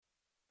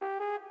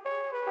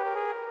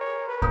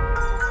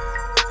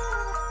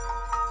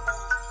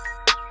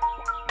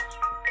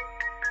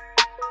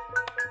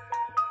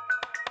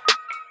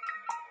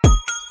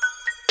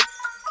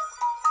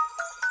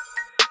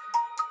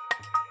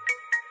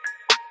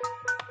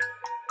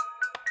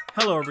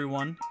Hello,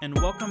 everyone, and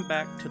welcome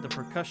back to the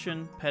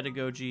Percussion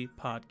Pedagogy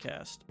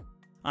Podcast.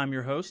 I'm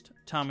your host,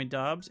 Tommy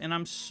Dobbs, and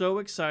I'm so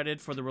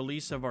excited for the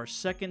release of our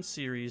second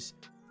series,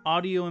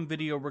 Audio and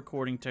Video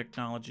Recording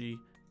Technology,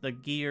 The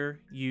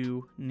Gear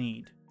You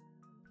Need.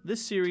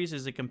 This series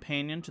is a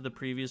companion to the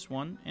previous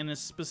one and is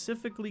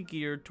specifically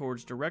geared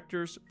towards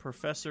directors,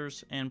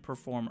 professors, and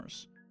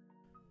performers.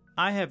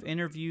 I have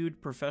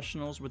interviewed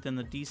professionals within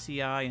the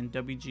DCI and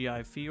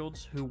WGI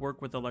fields who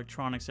work with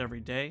electronics every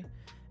day,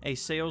 a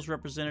sales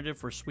representative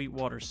for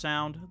Sweetwater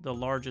Sound, the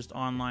largest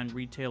online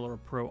retailer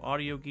of pro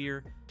audio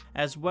gear,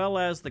 as well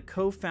as the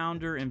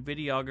co-founder and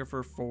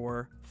videographer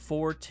for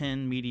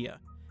 410 Media,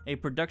 a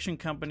production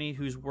company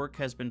whose work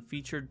has been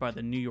featured by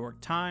the New York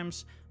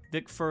Times,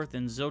 Vic Firth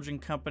and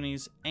Zildjian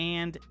Companies,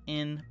 and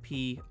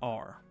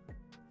NPR.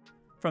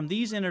 From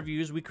these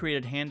interviews, we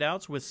created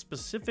handouts with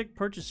specific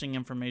purchasing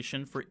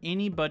information for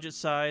any budget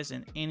size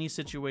and any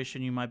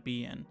situation you might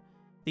be in.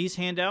 These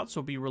handouts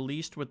will be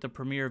released with the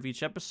premiere of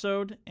each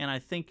episode, and I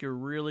think you're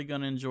really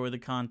going to enjoy the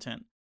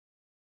content.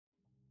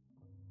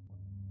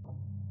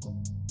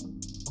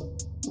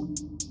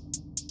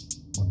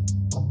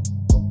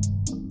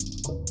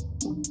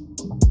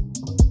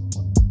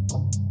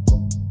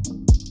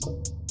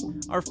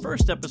 Our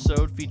first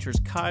episode features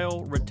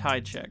Kyle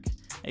Ratajczyk,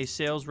 a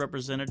sales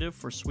representative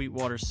for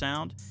Sweetwater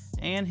Sound,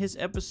 and his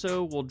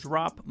episode will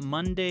drop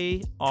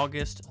Monday,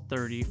 August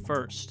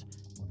 31st.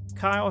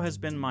 Kyle has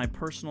been my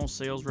personal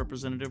sales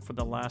representative for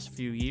the last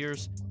few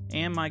years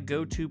and my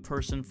go-to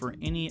person for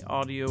any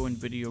audio and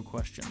video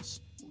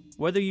questions.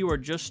 Whether you are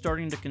just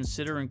starting to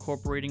consider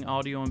incorporating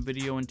audio and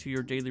video into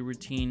your daily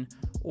routine,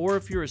 or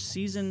if you're a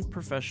seasoned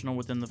professional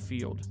within the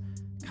field,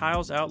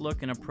 Kyle's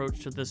outlook and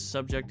approach to this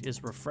subject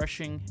is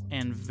refreshing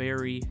and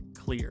very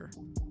clear.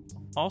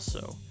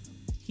 Also,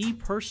 he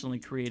personally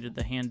created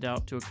the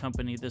handout to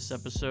accompany this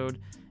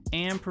episode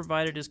and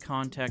provided his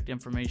contact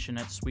information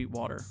at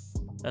Sweetwater.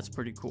 That's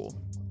pretty cool.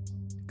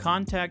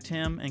 Contact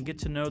him and get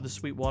to know the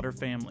Sweetwater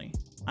family.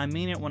 I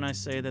mean it when I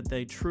say that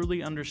they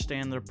truly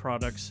understand their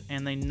products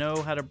and they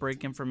know how to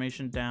break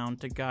information down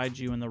to guide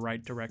you in the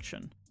right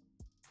direction.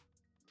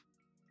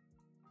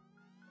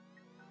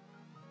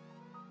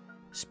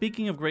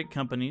 Speaking of great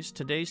companies,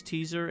 today's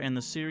teaser and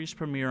the series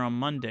premiere on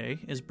Monday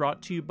is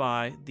brought to you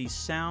by the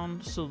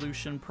Sound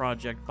Solution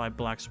Project by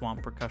Black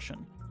Swamp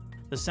Percussion.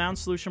 The Sound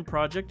Solution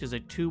Project is a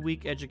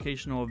 2-week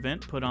educational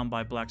event put on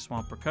by Black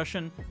Swamp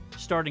Percussion,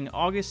 starting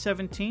August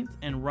 17th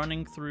and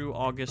running through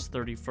August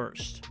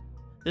 31st.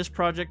 This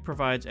project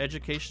provides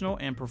educational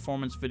and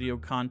performance video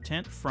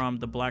content from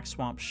the Black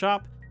Swamp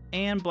Shop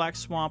and Black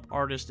Swamp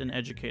artists and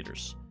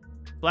educators.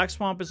 Black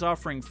Swamp is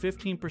offering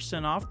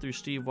 15% off through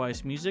Steve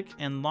Weiss Music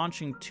and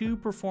launching 2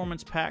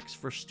 performance packs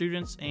for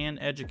students and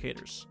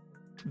educators.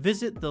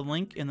 Visit the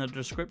link in the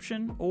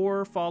description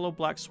or follow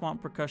Black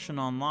Swamp Percussion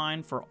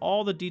online for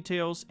all the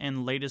details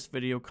and latest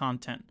video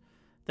content.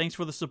 Thanks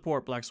for the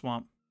support, Black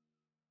Swamp.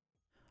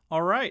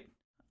 All right,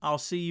 I'll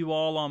see you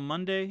all on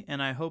Monday,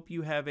 and I hope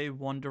you have a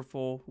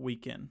wonderful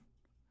weekend.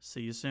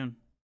 See you soon.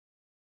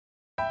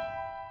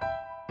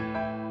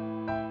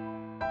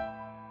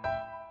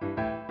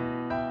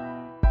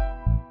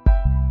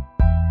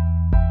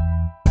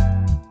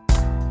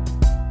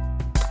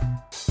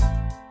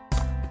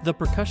 The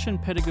Percussion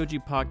Pedagogy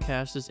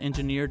Podcast is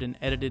engineered and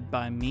edited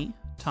by me,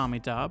 Tommy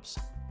Dobbs.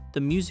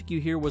 The music you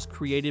hear was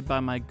created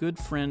by my good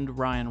friend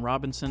Ryan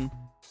Robinson.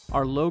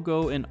 Our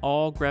logo and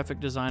all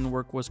graphic design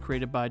work was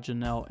created by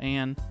Janelle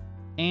Ann.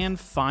 And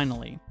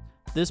finally,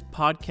 this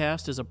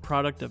podcast is a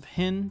product of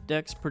Hen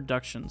Dex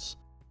Productions.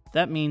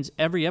 That means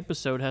every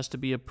episode has to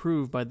be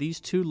approved by these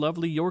 2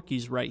 lovely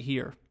Yorkies right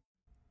here.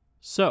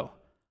 So,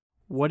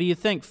 what do you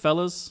think,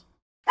 fellas?